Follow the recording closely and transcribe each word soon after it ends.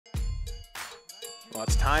Well,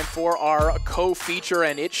 it's time for our co-feature,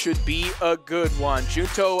 and it should be a good one.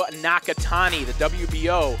 Junto Nakatani, the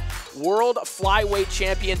WBO World Flyweight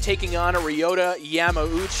Champion, taking on Ryota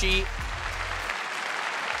Yamauchi.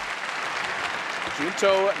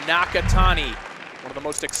 Junto Nakatani, one of the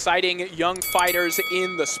most exciting young fighters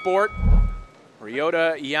in the sport.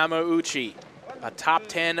 Ryota Yamauchi, a top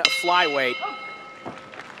 10 flyweight,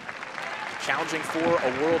 challenging for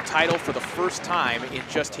a world title for the first time in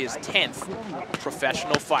just his 10th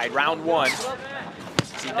professional fight. Round one,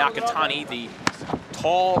 see Nakatani, the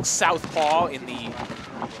tall southpaw in the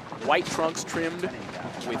white trunks trimmed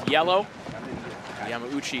with yellow.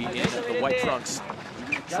 Yamauchi in the white trunks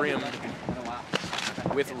trimmed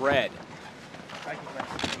with red.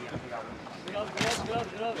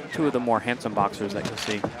 Two of the more handsome boxers that you'll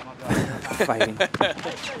see fighting.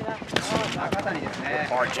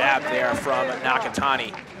 Hard jab there from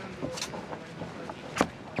Nakatani.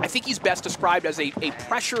 I think he's best described as a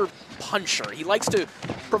pressure puncher. He likes to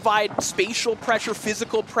provide spatial pressure,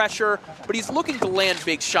 physical pressure, but he's looking to land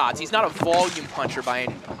big shots. He's not a volume puncher by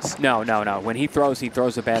any means. No. When he throws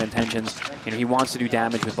with bad intentions. You know, he wants to do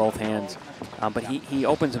damage with both hands. But he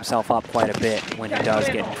opens himself up quite a bit when he does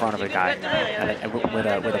get in front of a guy. And with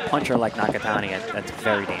a puncher like Nakatani, that's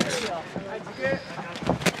very dangerous.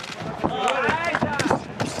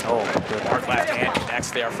 Oh, good hard left hand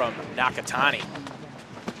connects there from Nakatani.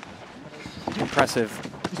 Impressive.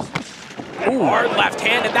 Ooh. Hard left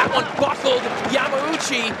hand, and that one buckled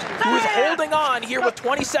Yamauchi, who is holding on here with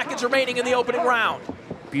 20 seconds remaining in the opening round.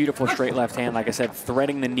 Beautiful straight left hand, like I said,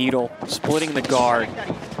 threading the needle, splitting the guard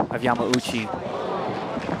of Yamauchi.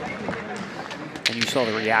 And you saw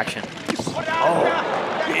the reaction. Oh,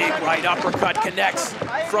 big right uppercut connects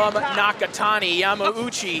from Nakatani.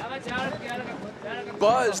 Yamauchi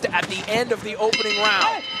buzzed at the end of the opening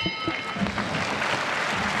round.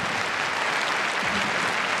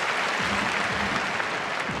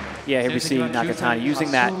 Yeah, here we see Nakatani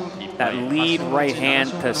using that lead right hand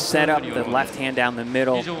to set up the left hand down the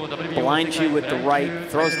middle, blinds you with the right,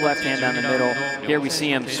 throws the left hand down the middle. Here we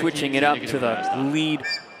see him switching it up to the lead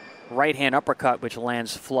right hand uppercut, which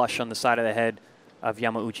lands flush on the side of the head of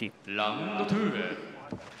Yamauchi.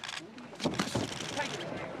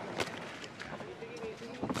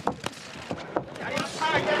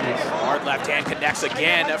 Hard left hand connects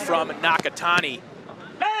again from Nakatani.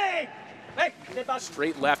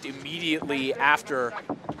 Straight left immediately after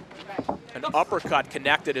an uppercut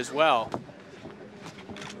connected as well.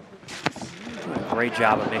 Great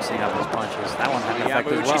job of mixing up his punches. That one had an effect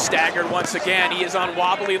as well. Staggered once again. He is on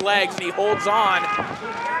wobbly legs, and he holds on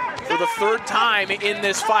for the third time in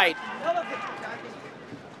this fight.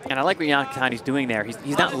 And I like what Nakatani's doing there.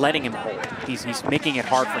 He's not letting him hold. He's making it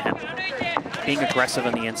hard for him. Being aggressive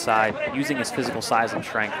on the inside, using his physical size and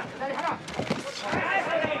strength.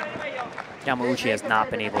 Yamauchi has not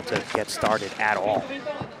been able to get started at all.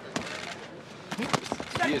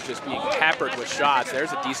 He is just being peppered with shots.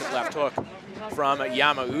 There's a decent left hook from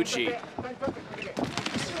Yamauchi.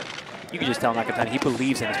 You can just tell Nakatani, he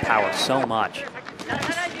believes in his power so much.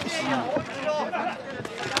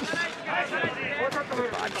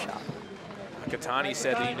 Nakatani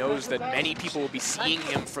said that he knows that many people will be seeing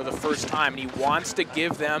him for the first time, and he wants to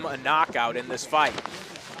give them a knockout in this fight.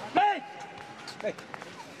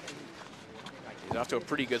 He's off to a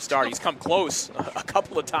pretty good start. He's come close a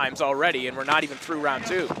couple of times already, and we're not even through round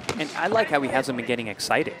two. And I like how he hasn't been getting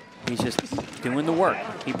excited. He's just doing the work.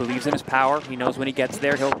 He believes in his power. He knows when he gets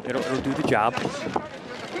there, it'll do the job.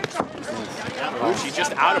 Yamauchi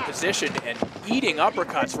just out of position and eating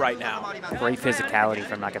uppercuts right now. Great physicality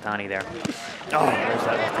from Nakatani there. Oh, there's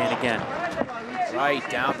that left hand again. Right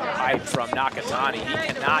down the pipe from Nakatani. He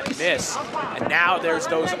cannot miss. And now there's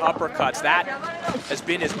those uppercuts. That has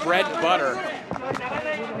been his bread and butter.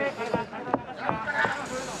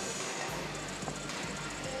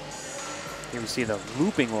 Here we see the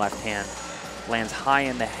looping left hand lands high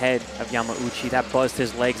in the head of Yamauchi. That buzzed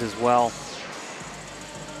his legs as well.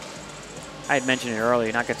 I had mentioned it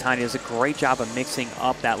earlier, Nakatani does a great job of mixing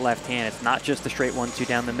up that left hand. It's not just the straight 1-2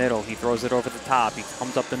 down the middle. He throws it over the top. He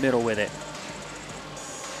comes up the middle with it.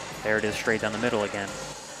 There it is, straight down the middle again.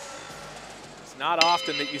 It's not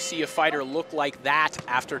often that you see a fighter look like that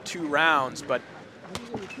after 2 rounds, but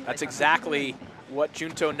that's exactly what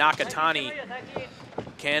Junto Nakatani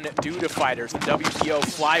can do to fighters. The WBO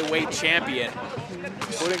flyweight champion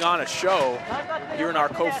putting on a show here in our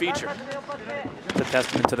co-feature. It's a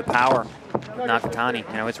testament to the power of Nakatani.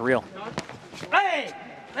 You know, it's real.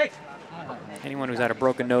 Anyone who's had a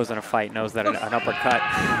broken nose in a fight knows that an uppercut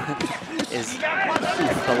is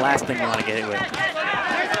the last thing you want to get hit with.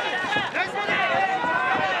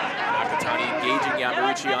 Nakatani engaging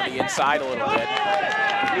Yamauchi on the inside a little bit.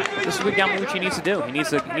 This is what Yamauchi needs to do. He needs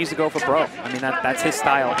to go for broke. I mean, that's his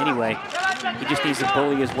style anyway. He just needs to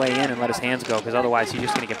bully his way in and let his hands go, because otherwise he's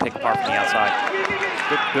just going to get picked apart from the outside.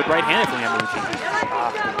 Good right hand from Yamauchi.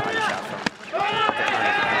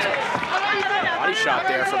 Body shot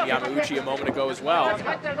there from Yamauchi a moment ago as well.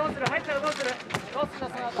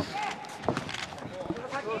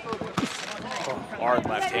 Hard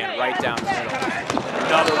left hand right down the middle.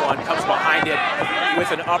 Another one comes behind it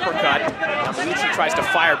with an uppercut. Yamauchi tries to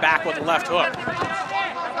fire back with the left hook.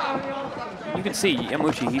 You can see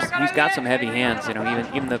Yamauchi, he's got some heavy hands. You know,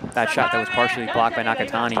 even that shot that was partially blocked by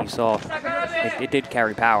Nakatani, you saw it did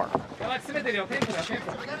carry power.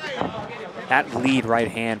 That lead right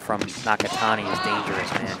hand from Nakatani is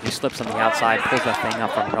dangerous, man. He slips on the outside, pulls that thing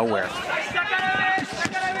up from nowhere.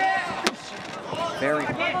 Very.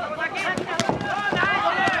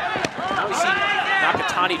 Now we see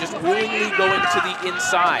Nakatani just willingly going to the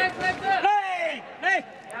inside.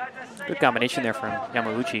 Good combination there from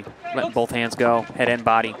Yamauchi. Letting both hands go, head and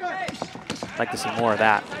body. Like to see more of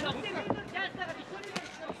that.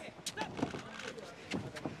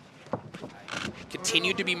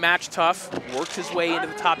 Continued to be match tough, worked his way into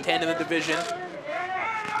the top 10 in the division.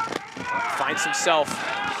 Finds himself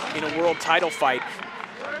in a world title fight.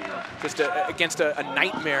 Just against a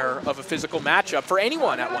nightmare of a physical matchup for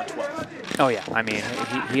anyone at 112. Oh yeah, I mean,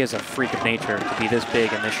 he is a freak of nature to be this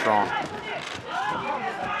big and this strong.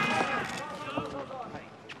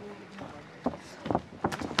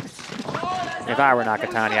 If I were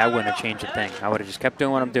Nakatani, I wouldn't have changed a thing. I would have just kept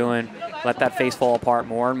doing what I'm doing, let that face fall apart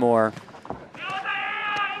more and more.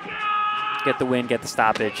 Get the win, get the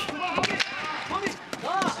stoppage.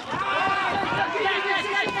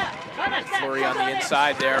 Flurry on the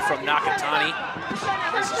inside there from Nakatani.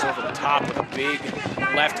 This is over the top with a big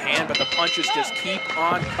left hand, but the punches just keep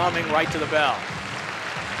on coming right to the bell.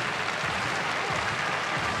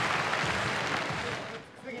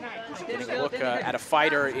 Getting a look at a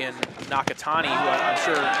fighter in Nakatani, who I'm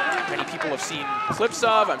sure many people have seen clips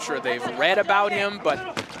of. I'm sure they've read about him, but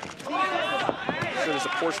I'm sure there's a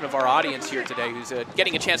portion of our audience here today who's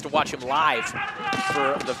getting a chance to watch him live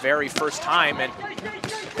for the very first time. And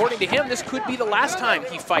according to him, this could be the last time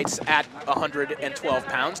he fights at 112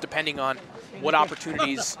 pounds, depending on what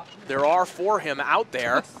opportunities there are for him out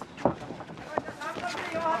there.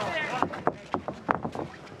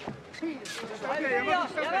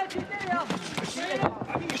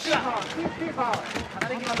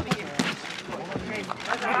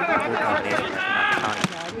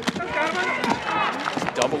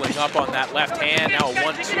 Doubling up on that left hand, now a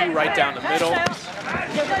 1-2 right down the middle.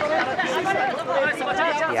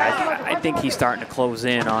 Yeah, I think he's starting to close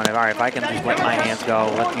in on it. All right, if I can just let my hands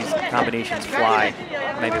go, let these combinations fly,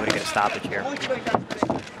 maybe we get a stoppage here.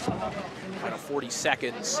 Final 40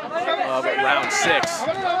 seconds of round 6.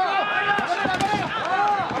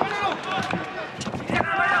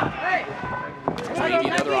 Maybe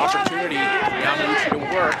another opportunity for Yamauchi to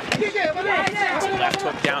work. Left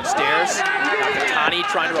hook downstairs. Nakatani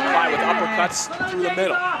trying to reply with uppercuts through the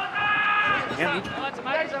middle.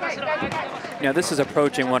 You know, this is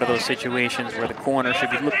approaching one of those situations where the corner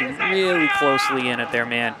should be looking really closely in at their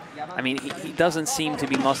man. I mean, he doesn't seem to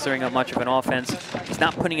be mustering up much of an offense. He's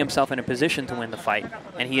not putting himself in a position to win the fight,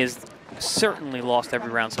 and he has certainly lost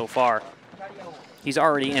every round so far. He's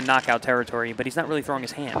already in knockout territory, but he's not really throwing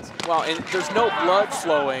his hands. Well, and there's no blood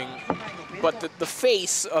flowing, but the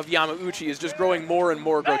face of Yamauchi is just growing more and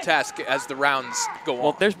more grotesque as the rounds go on.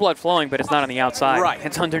 Well, there's blood flowing, but it's not on the outside. Right.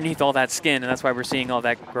 It's underneath all that skin, and that's why we're seeing all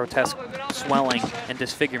that grotesque swelling and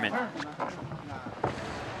disfigurement.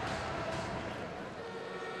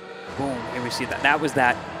 Boom, and we see that. That was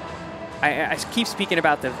that. I keep speaking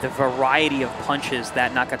about the variety of punches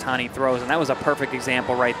that Nakatani throws, and that was a perfect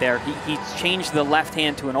example right there. He changed the left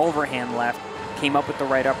hand to an overhand left, came up with the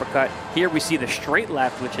right uppercut. Here we see the straight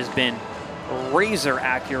left, which has been razor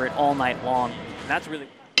accurate all night long. And that's really...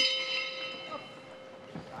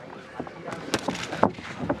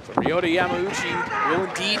 So Ryota Yamauchi will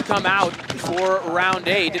indeed come out for round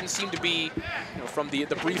 8. Didn't seem to be, from the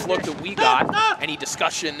brief look that we got, any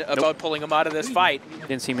discussion about pulling him out of this fight.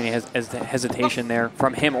 Didn't seem any hesitation there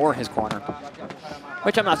from him or his corner,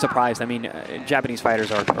 which I'm not surprised. I mean, Japanese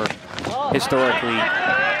fighters are historically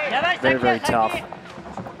very, very tough.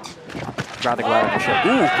 Rather go out on the show.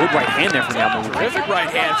 Ooh, good right hand there from Yamauchi. Terrific right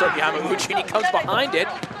hand from Yamauchi, and he comes behind it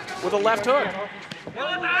with a left hook.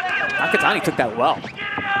 Nakatani took that well.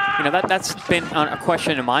 You know, that's been a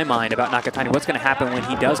question in my mind about Nakatani. What's going to happen when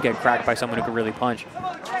he does get cracked by someone who can really punch?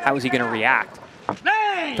 How is he going to react?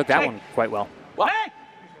 Took that one quite well.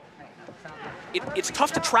 it's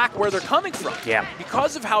tough to track where they're coming from. Yeah.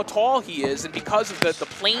 Because of how tall he is and because of the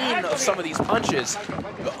plane of some of these punches,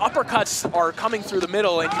 the uppercuts are coming through the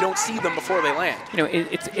middle and you don't see them before they land. You know,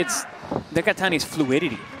 it's Nakatani's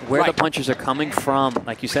fluidity, where the punches are coming from.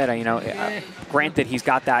 Like you said, you know, granted he's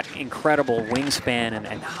got that incredible wingspan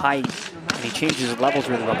and height, and he changes his levels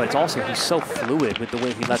really well, but it's also he's so fluid with the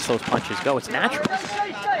way he lets those punches go. It's natural.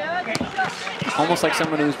 Almost like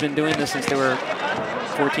someone who's been doing this since they were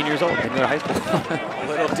 14 years old. They go to high school. A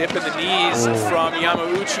little dip in the knees from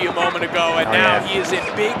Yamauchi a moment ago, and now he is in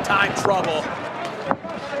big-time trouble.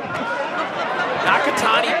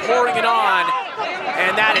 Nakatani pouring it on,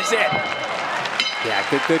 and that is it. Yeah,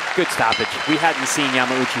 good stoppage. We hadn't seen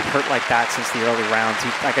Yamauchi hurt like that since the early rounds.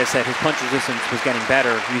 Like I said, his punch resistance was getting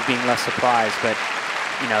better. He was being less surprised, but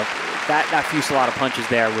you know, that fusillade of punches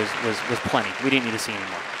there was plenty. We didn't need to see any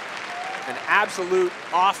more. An absolute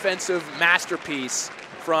offensive masterpiece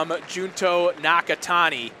from Junto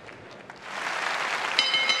Nakatani.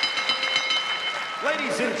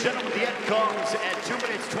 Ladies and gentlemen, the end comes at 2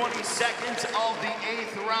 minutes 20 seconds of the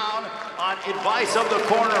 8th round. On advice of the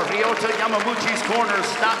corner, Ryota Yamauchi's corner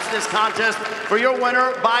stops this contest for your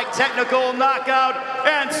winner by technical knockout,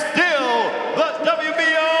 and still the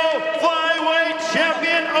WBO flyweight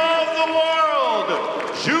champion of the world,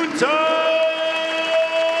 Junto